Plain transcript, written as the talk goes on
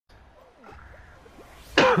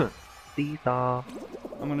Seesaw.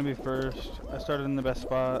 I'm gonna be first. I started in the best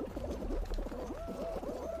spot.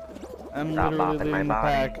 I'm Stop literally bopping my leading the body.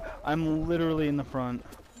 pack. I'm literally in the front.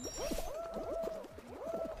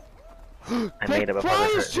 I made him a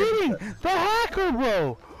Fry is cheating! The hacker,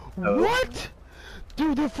 bro! Oh. What?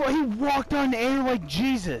 Dude, he walked on air like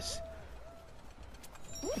Jesus.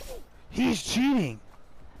 He's cheating.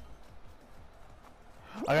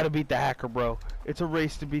 I gotta beat the hacker, bro. It's a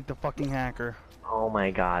race to beat the fucking hacker. Oh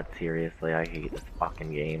my god, seriously, I hate this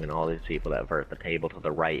fucking game and all these people that vert the table to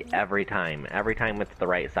the right every time. Every time it's the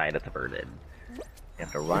right side, it's averted. You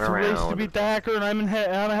have to run around. It's a race to beat the hacker, and I'm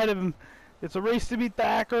ahead of him. It's a race to beat the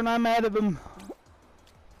hacker, and I'm ahead of him.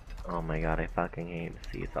 Oh my god, I fucking hate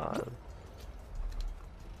seesaws.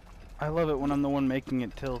 I love it when I'm the one making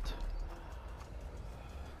it tilt.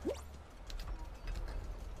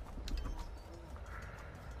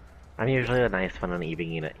 I'm usually the nice one on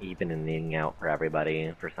evening out for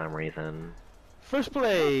everybody for some reason. First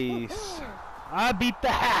place! I beat the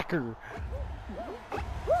hacker! I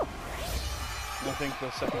think the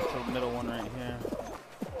second to the middle one right here.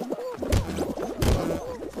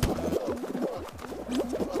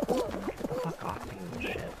 Fuck off, you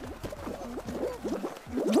shit.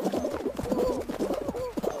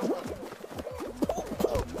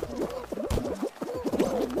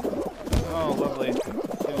 Oh, lovely.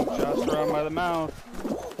 Getting jossed around by the mouth.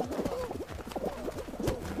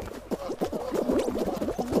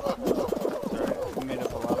 Sorry, we made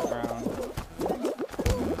up a lot of ground.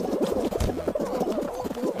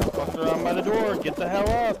 Got fucked around by the door. Get the hell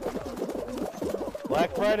up.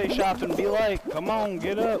 Black Friday shopping be like. Come on,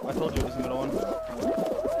 get up. I told you it was the middle one.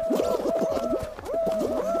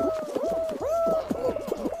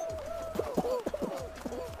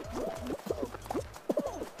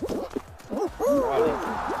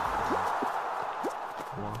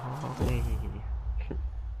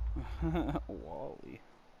 Wally.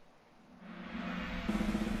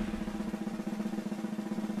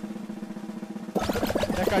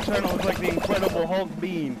 That guy trying to look like the Incredible Hulk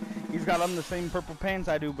Bean. He's got on the same purple pants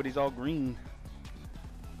I do, but he's all green.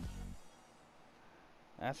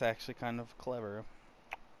 That's actually kind of clever.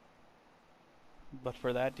 But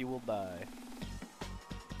for that, you will die.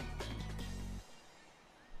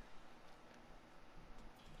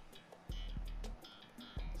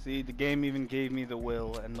 See, the game even gave me the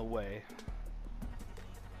will and the way.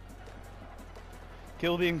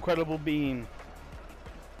 Kill the Incredible Bean.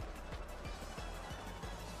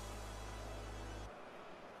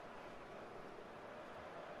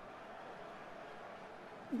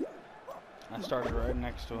 I started right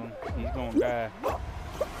next to him. He's gonna die.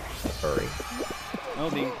 Hurry. No,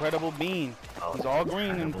 the Incredible Bean. Oh, He's all green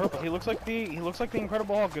and purple. He looks like the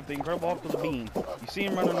Incredible Hulk if the Incredible Hulk was a bean. You see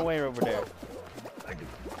him running away over there. I do.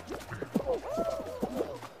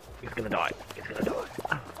 He's gonna die. He's gonna die.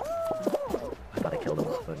 I thought I killed him,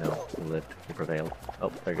 but no, he lived. He prevailed.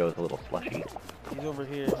 Oh, there goes a little slushy. He's over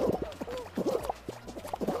here.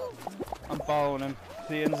 I'm following him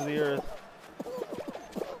to the ends of the earth.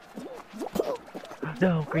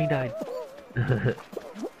 No, green died. I'm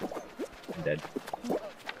dead.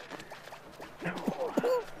 No.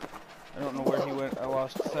 I don't know where he went. I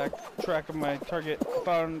lost track of my target.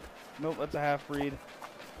 Found. Nope, that's a half-breed.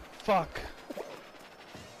 Fuck.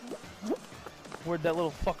 Where'd that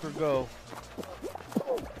little fucker go?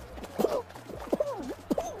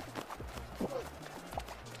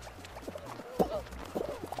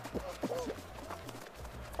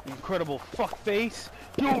 Incredible fuckface.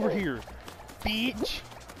 Get over here, bitch.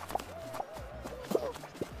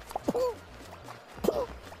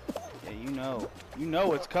 Yeah, you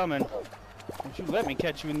know it's coming. Don't you let me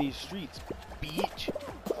catch you in these streets, bitch.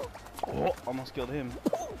 Oh, almost killed him.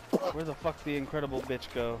 Where the fuck the Incredible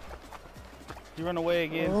bitch go? He run away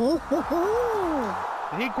again.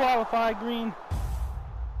 Did he qualify, Green?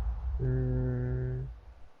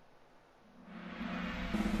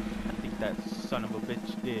 I think that son of a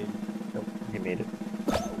bitch did. Nope, he made it.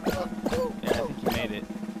 Yeah, I think he made it.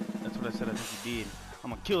 That's what I said, I think he did. I'm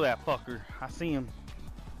gonna kill that fucker. I see him.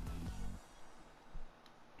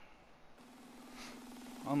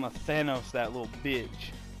 I'm gonna Thanos that little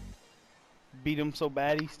bitch. Beat him so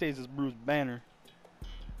bad he stays as Bruce Banner.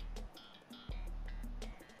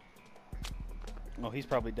 Oh, he's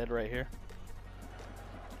probably dead right here.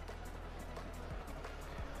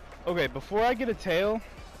 Okay, before I get a tail,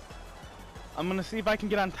 I'm gonna see if I can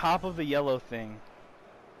get on top of the yellow thing.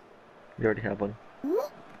 You already have one.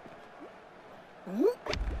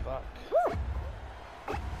 Fuck.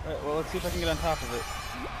 Alright, well, let's see if I can get on top of it.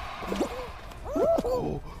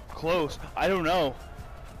 Oh, close. I don't know.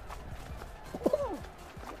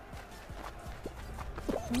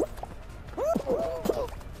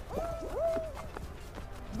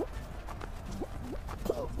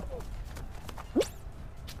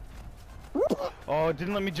 it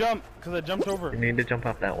didn't let me jump because I jumped over. You need to jump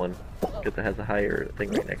off that one because it has a higher thing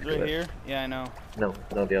right next to it. Right here? Yeah, I know. No,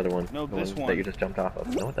 the other one. No, the this one one. that you just jumped off of.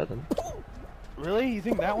 No, it doesn't. Really? You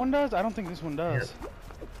think that one does? I don't think this one does.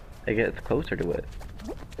 It gets closer to it.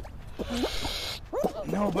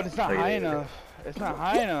 No, but it's not high enough. It's not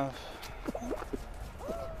high enough.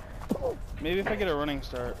 Maybe if I get a running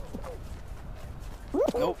start.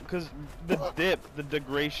 Nope, because the dip, the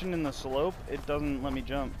degradation in the slope, it doesn't let me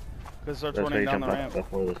jump. Because it starts That's running why you down the jump ramp. off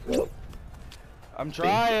before the slope. I'm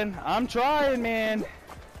trying, man.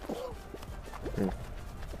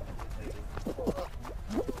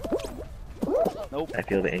 Nope. I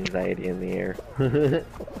feel the anxiety in the air.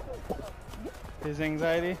 His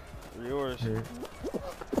anxiety? Or yours?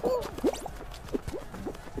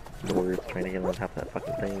 Yours, trying to get on top of that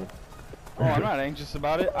fucking thing. Oh, I'm not anxious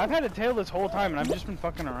about it. I've had a tail this whole time and I've just been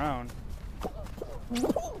fucking around.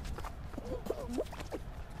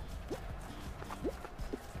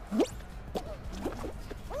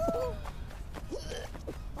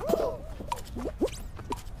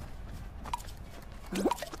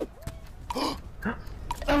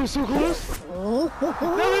 That was so close! That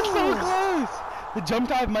was so close! The jump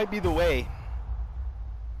dive might be the way.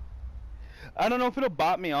 I don't know if it'll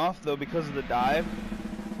bot me off though because of the dive.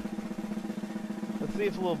 Let's see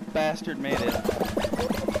if the little bastard made it.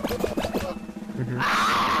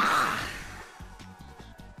 Ah!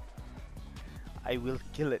 I will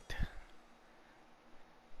kill it.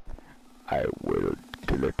 I will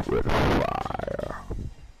kill it with fire.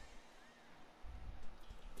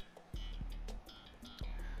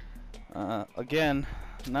 Again,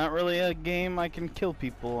 not really a game I can kill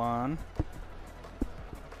people on.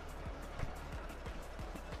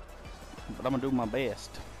 But I'm gonna do my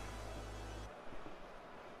best.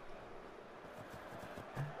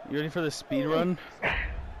 You ready for the speed run?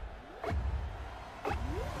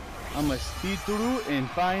 I'm gonna speed through and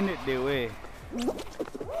find it the way.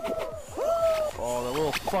 Oh, the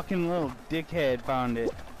little fucking little dickhead found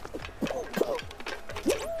it.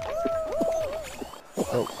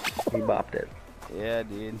 Oh, he bopped it. Yeah,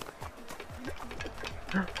 dude.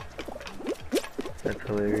 That's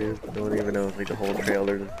hilarious. No one even knows like the whole trail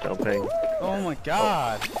they're just jumping. Oh my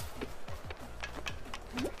god.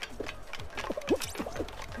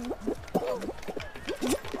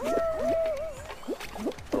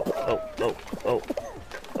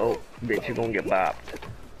 Oh, bitch, you gonna get bopped.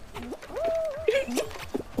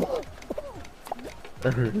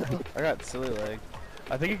 I got silly leg.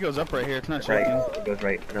 I think it goes up right here. It's not Right, shaking. it goes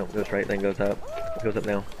right. No, it goes right, then goes up. It goes up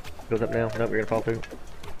now. It goes up now. Nope, you're gonna fall through.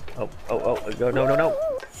 Oh, go, no.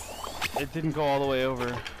 It didn't go all the way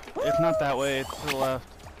over. It's not that way. It's to the left.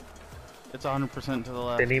 It's 100% to the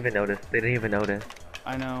left. They didn't even notice.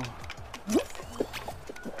 I know.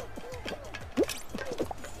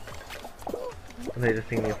 And they just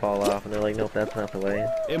seen you fall off, and they're like, nope, that's not the way.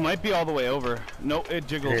 It might be all the way over. No, it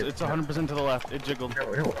jiggles. It is. It's 100% to the left. It jiggled.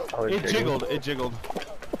 No. Oh, It jiggled. It jiggled.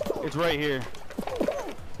 It's right here.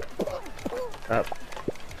 Up.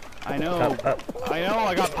 I know. Up. I know.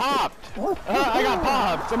 I got popped. I got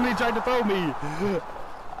popped. Somebody tried to throw me.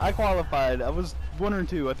 I qualified. I was 1 or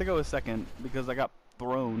 2. I think I was 2nd because I got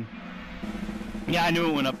thrown. Yeah, I knew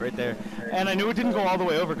it went up right there. And I knew it didn't go all the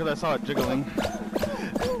way over because I saw it jiggling.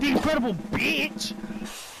 The incredible bitch!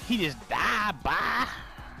 He just died, bye.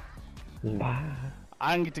 Bye.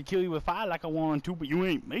 I didn't get to kill you with fire like I wanted to, but you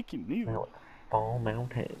ain't making me. Now it's Fall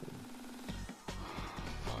Mountain.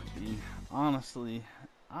 Fuck, dude. Honestly,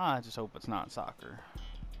 I just hope it's not soccer.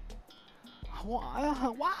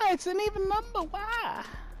 Why? Why? It's an even number. Why?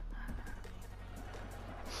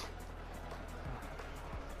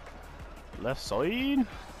 Left side.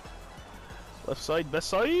 Left side, best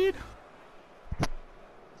side.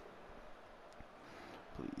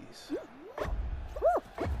 Please.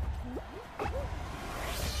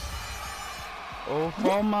 Oh,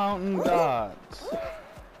 Fall Mountain gods.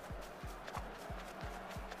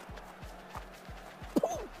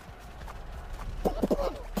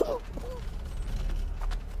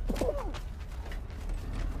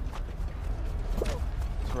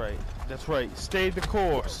 That's right. That's right. Stay the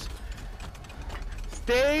course.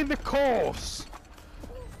 Stay the course.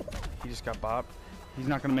 He just got bopped. He's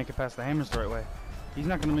not gonna make it past the hammers the right way. He's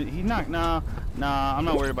not gonna. He's not. Nah. I'm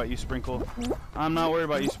not worried about you, Sprinkle. I'm not worried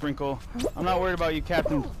about you, Sprinkle. I'm not worried about you,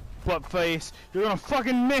 Captain Buttface. You're gonna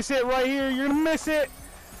fucking miss it right here. You're gonna miss it.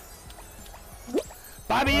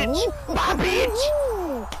 Bye, bitch. Bye,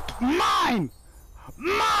 bitch. Mine.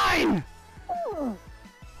 Mine.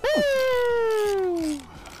 Woo!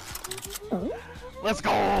 Let's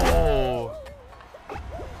go.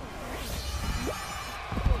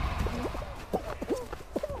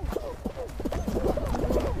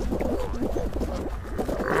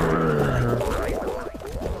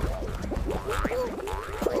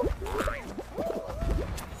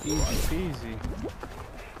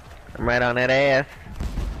 I'm right on that ass.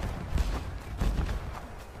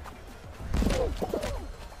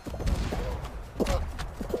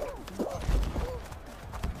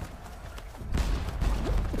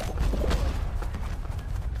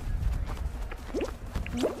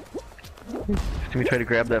 Should we try to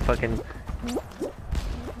grab that fucking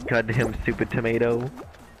goddamn stupid tomato?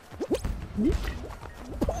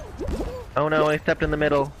 Oh no, I stepped in the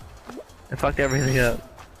middle. I fucked everything up.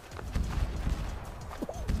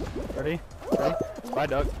 Ready? Ready? Bye,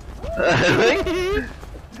 duck.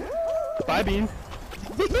 Bye, bean.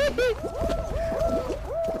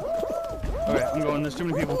 Okay, I'm going. There's too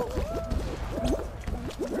many people.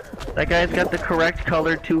 That guy's got the correct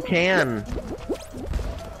colored toucan.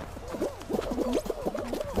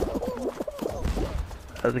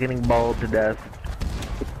 I was getting balled to death.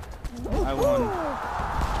 I won.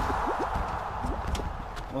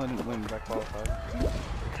 Well, I didn't win, but I qualified.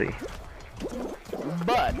 Let's see.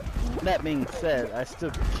 But, that being said, I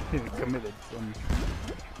still committed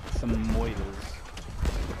some moiters.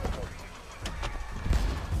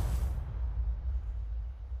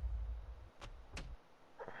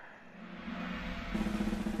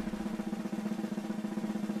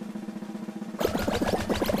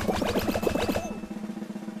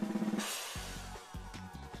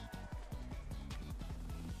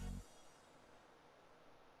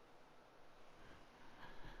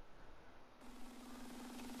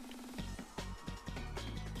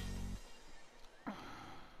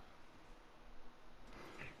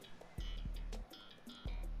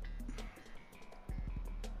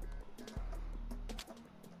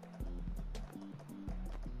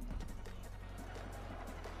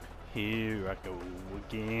 Here I go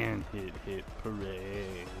again, hit, hit,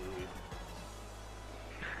 parade.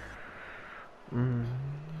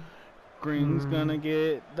 Green's gonna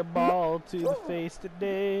get the ball to the face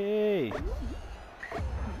today.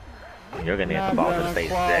 You're gonna get the ball to the face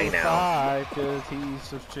today now. Cause he's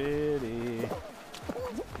so shitty.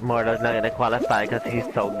 Mordo's not gonna qualify because he's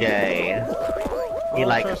so gay. He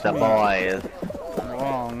likes the boys.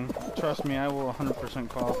 Wrong. Trust me, I will 100%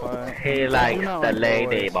 qualify. He likes the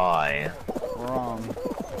lady boy. Wrong.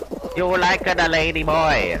 You like the lady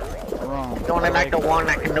boy. Wrong. You only like the one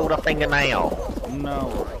that can do the fingernail.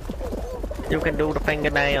 No. You can do the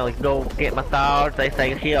fingernail. You go get massage. They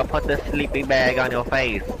say, here, put this sleepy bag on your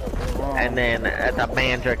face. Wrong. And then it's a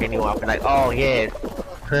man jerking you off. And like, oh yes.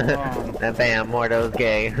 Wrong. And bam, Mordo's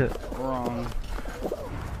gay. Wrong.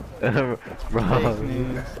 Wrong. Fake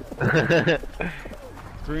news.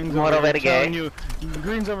 Green's Mordo over here very gay. telling you.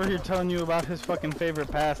 Green's over here telling you about his fucking favorite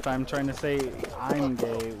pastime, trying to say I'm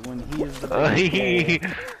gay when he is the biggest gay.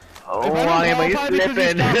 Oh, why am I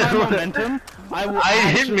slipping?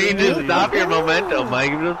 I didn't mean to stop your momentum. I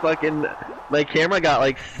just fucking, my camera got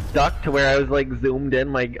like stuck to where I was like zoomed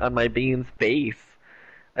in like on my bean's face.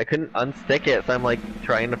 I couldn't unstick it, so I'm like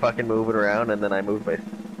trying to fucking move it around, and then I moved my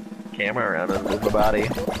camera around and moved my body.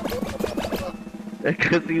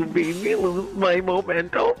 Because you made me lose my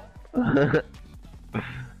momentum.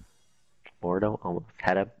 Mordo almost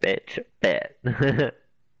had a bitch fit.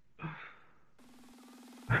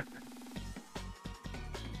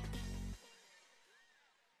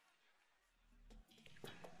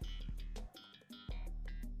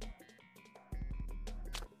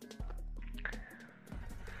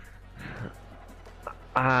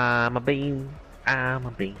 I'm a bean. I'm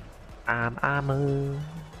a bean. I'm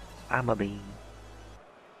a bean.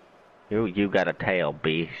 You got a tail,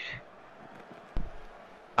 bitch.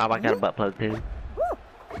 Oh, I got a butt plug too.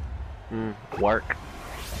 Work.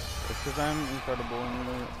 It's because I'm incredible and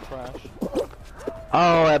you're trash.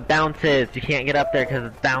 Oh, it bounces. You can't get up there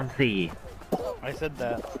because it's bouncy. I said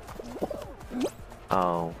that.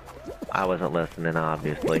 Oh, I wasn't listening,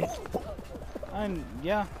 obviously.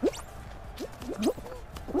 Yeah.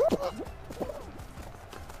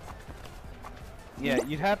 Yeah,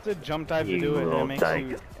 you'd have to jump dive to do it,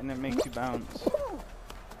 and it makes you bounce.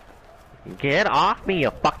 Get off me,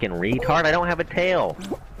 you fucking retard! I don't have a tail.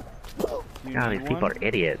 God, these people are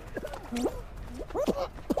idiots.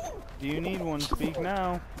 Do you need one? Speak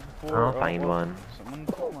now. I'll find one. Someone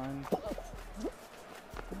put one.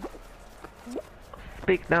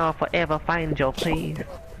 Speak now, forever find your please.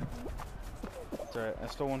 That's alright, I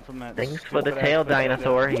stole one from that. Thanks for the tail,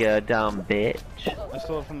 dinosaur, you dumb bitch. I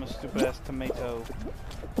stole it from a stupid ass tomato.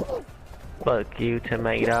 Fuck you,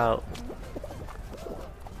 tomato.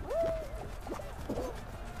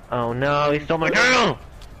 Oh no, he stole my tail!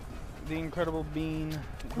 The incredible bean.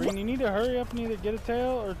 Green, you need to hurry up and either get a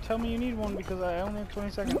tail or tell me you need one because I only have 20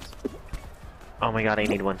 seconds. Oh my god, I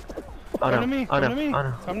need one. Oh Come no, to me, oh no, come to me, oh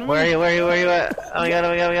no. come to Where me. are you, where are you, where are you at? Oh my god, oh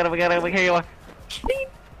my god, oh my god, oh my god, here you are.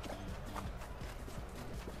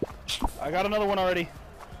 I got another one already.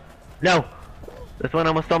 No! This one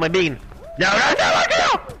almost stole my bean. No, no, no,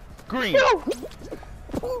 no! Green. No!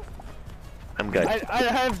 I'm good. I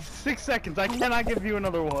have 6 seconds. I cannot give you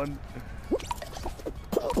another one.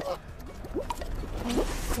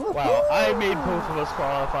 Wow, I made both of us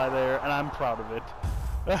qualify there, and I'm proud of it.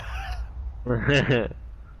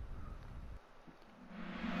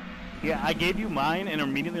 Yeah, I gave you mine and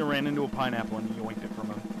immediately ran into a pineapple and yoinked it from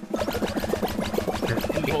him.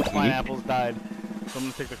 And both pineapples died. So I'm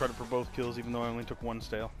gonna take the credit for both kills even though I only took one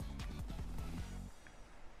stale.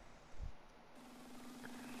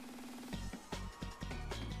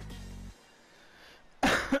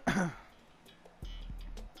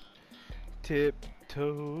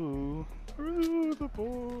 Tiptoe through the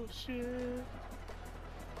bullshit.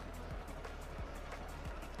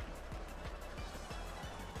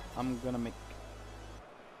 I'm gonna make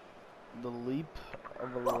the leap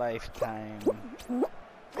of a lifetime.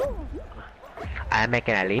 I'm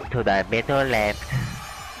making a leap to the middle left.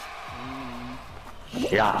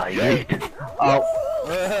 Yeah, yeet. Oh.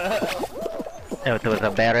 It was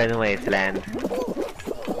a barren wasteland.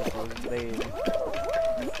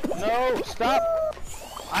 No, stop!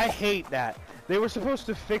 I hate that. They were supposed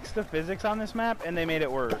to fix the physics on this map and they made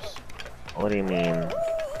it worse. What do you mean?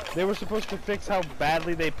 They were supposed to fix how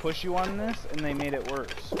badly they push you on this and they made it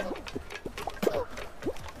worse.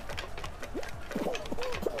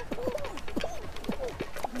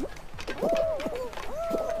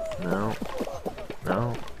 No.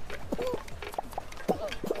 No.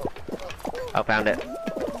 Oh, found it.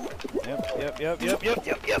 Yep. Yeah,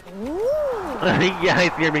 I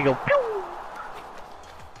see me go. Pew!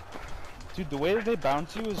 Dude, the way that they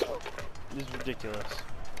bounce you is ridiculous.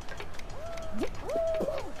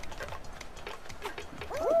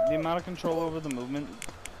 The amount of control over the movement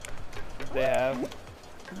that they have.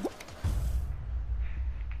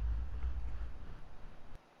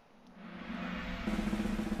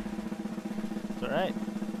 It's alright.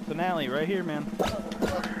 Finale right here, man.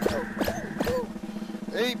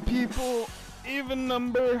 8 people, even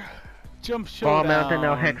number, jump showdown. Ball mountain,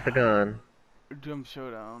 now hexagon. Jump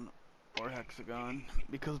showdown or hexagon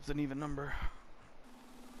because it's an even number.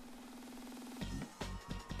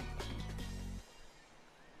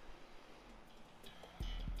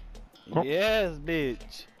 Oh. Yes,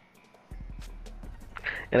 bitch.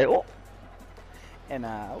 And I, oh. And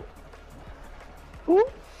out. Ooh.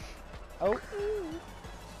 Oh.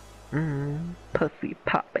 Pussy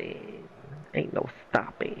popping. Ain't no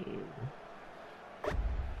stopping.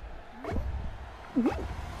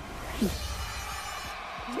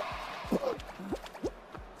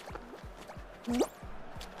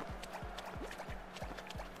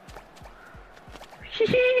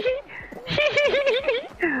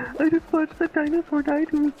 I just watched the dinosaur die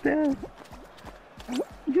to his death.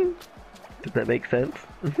 Does that make sense?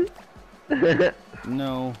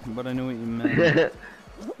 No, but I knew what you meant.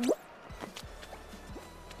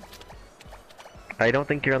 I don't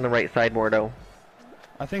think you're on the right side, Mordo.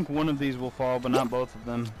 I think one of these will fall, but not both of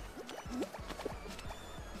them.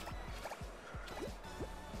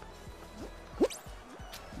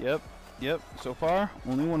 Yep. So far,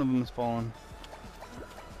 only one of them has fallen.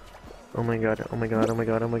 Oh my god, oh my god, oh my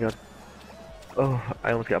god, oh my god. Oh,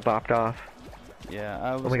 I almost got bopped off. Yeah,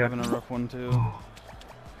 I was having a rough one too.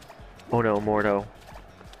 Oh no, Mordo.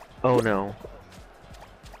 Oh no.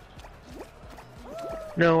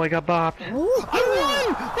 No, I got bopped. I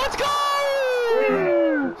won! Let's go!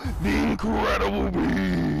 The incredible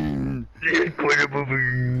bean! The incredible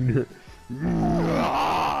bean!